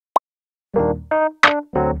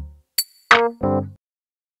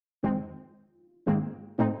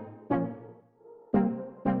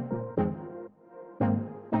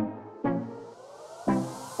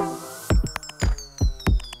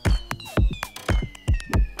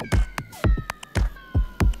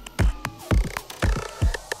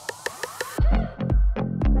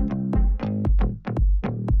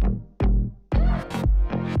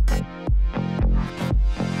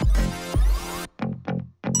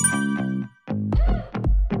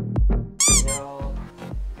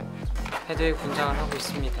헤드윅 분장을 하고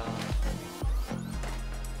있습니다.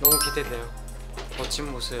 너무 기대돼요. 멋진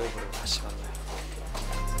모습으로 다시 만나요.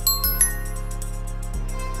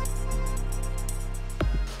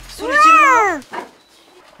 소리 질러!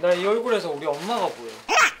 나 이 얼굴에서 우리 엄마가 보여.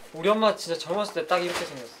 우리 엄마 진짜 젊었을 때 딱 이렇게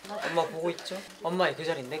생겼어. 엄마 보고 있죠? 엄마 그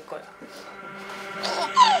자리 내 거야.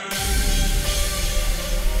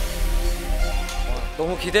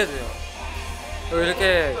 너무 기대돼요.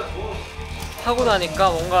 이렇게 하고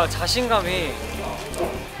나니까 뭔가 자신감이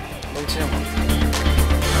넘치는 것 같아요.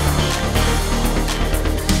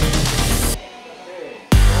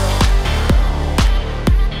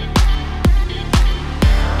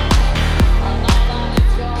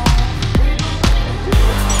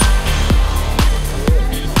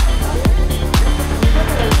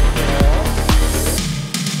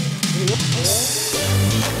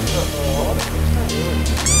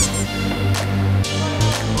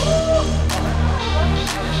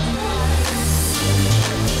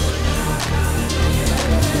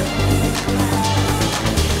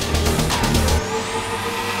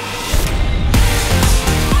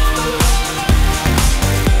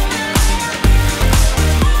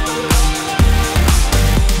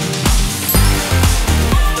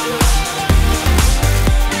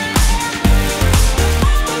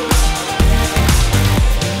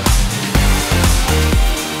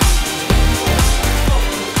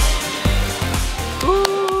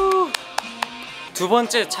 두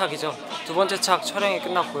번째 착이죠. 두 번째 착 촬영이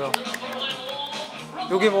끝났고요.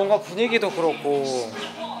 여기 뭔가 분위기도 그렇고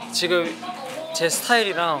지금 제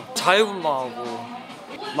스타일이랑 자유분방하고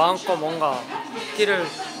마음껏 뭔가 끼를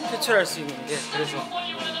표출할 수 있는 게, 그래서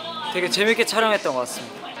되게 재밌게 촬영했던 것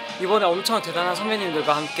같습니다. 이번에 엄청 대단한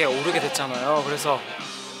선배님들과 함께 오르게 됐잖아요. 그래서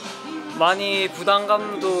많이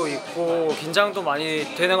부담감도 있고 긴장도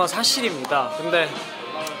많이 되는 건 사실입니다. 근데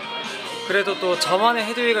그래도 또 저만의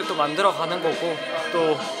헤드윅을 또 만들어가는 거고,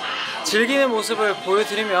 또 즐기는 모습을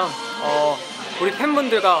보여드리면 우리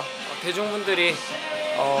팬분들과 대중분들이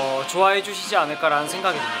좋아해 주시지 않을까라는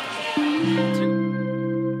생각이 듭니다.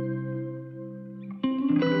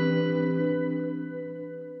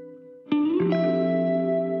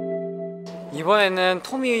 이번에는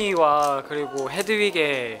토미와 그리고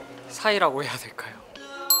헤드윅의 사이라고 해야 될까요?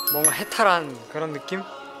 뭔가 해탈한 그런 느낌?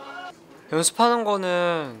 연습하는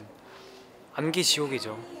거는 암기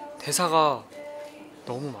지옥이죠. 대사가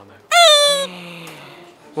너무 많아요.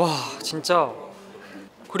 와 진짜.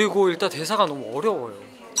 그리고 일단 대사가 너무 어려워요.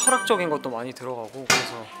 철학적인 것도 많이 들어가고,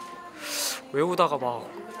 그래서 외우다가 막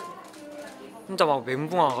혼자 막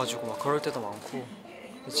멘붕 와가지고 막 그럴 때도 많고,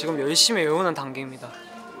 지금 열심히 외우는 단계입니다.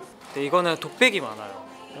 근데 이거는 독백이 많아요.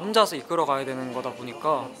 혼자서 이끌어 가야 되는 거다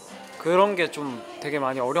보니까 그런 게 좀 되게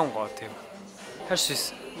많이 어려운 것 같아요. 할 수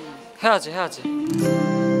있어. 해야지.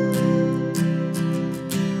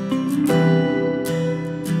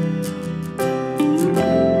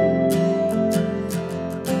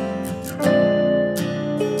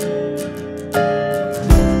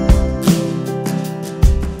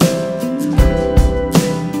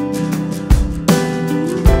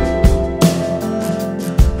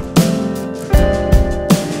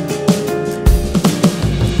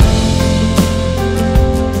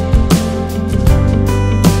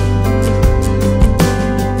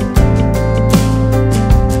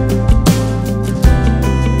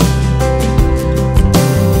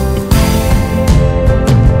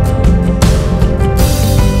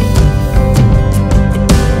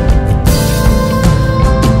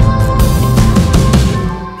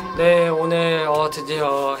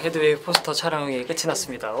 드디어 헤드윅 포스터 촬영이 끝이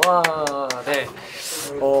났습니다. 와, 네.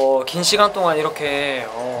 긴 시간 동안 이렇게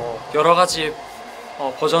여러 가지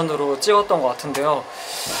버전으로 찍었던 것 같은데요.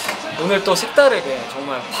 오늘 또 색다르게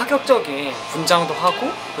정말 파격적인 분장도 하고,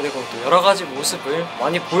 그리고 또 여러 가지 모습을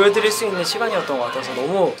많이 보여드릴 수 있는 시간이었던 것 같아서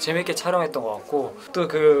너무 재밌게 촬영했던 것 같고, 또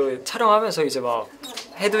그 촬영하면서 이제 막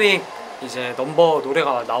헤드윅 이제 넘버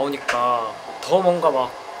노래가 나오니까 더 뭔가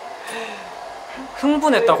막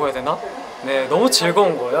흥분했다고 해야 되나? 네, 너무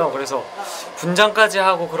즐거운 거예요. 그래서 분장까지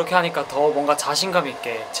하고 그렇게 하니까 더 뭔가 자신감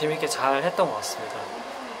있게 재밌게 잘 했던 것 같습니다.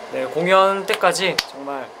 네, 공연 때까지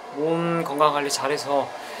정말 몸 건강 관리 잘해서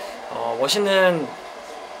멋있는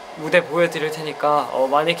무대 보여드릴 테니까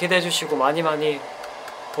많이 기대해 주시고 많이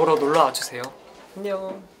보러 놀러 와주세요.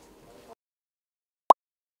 안녕.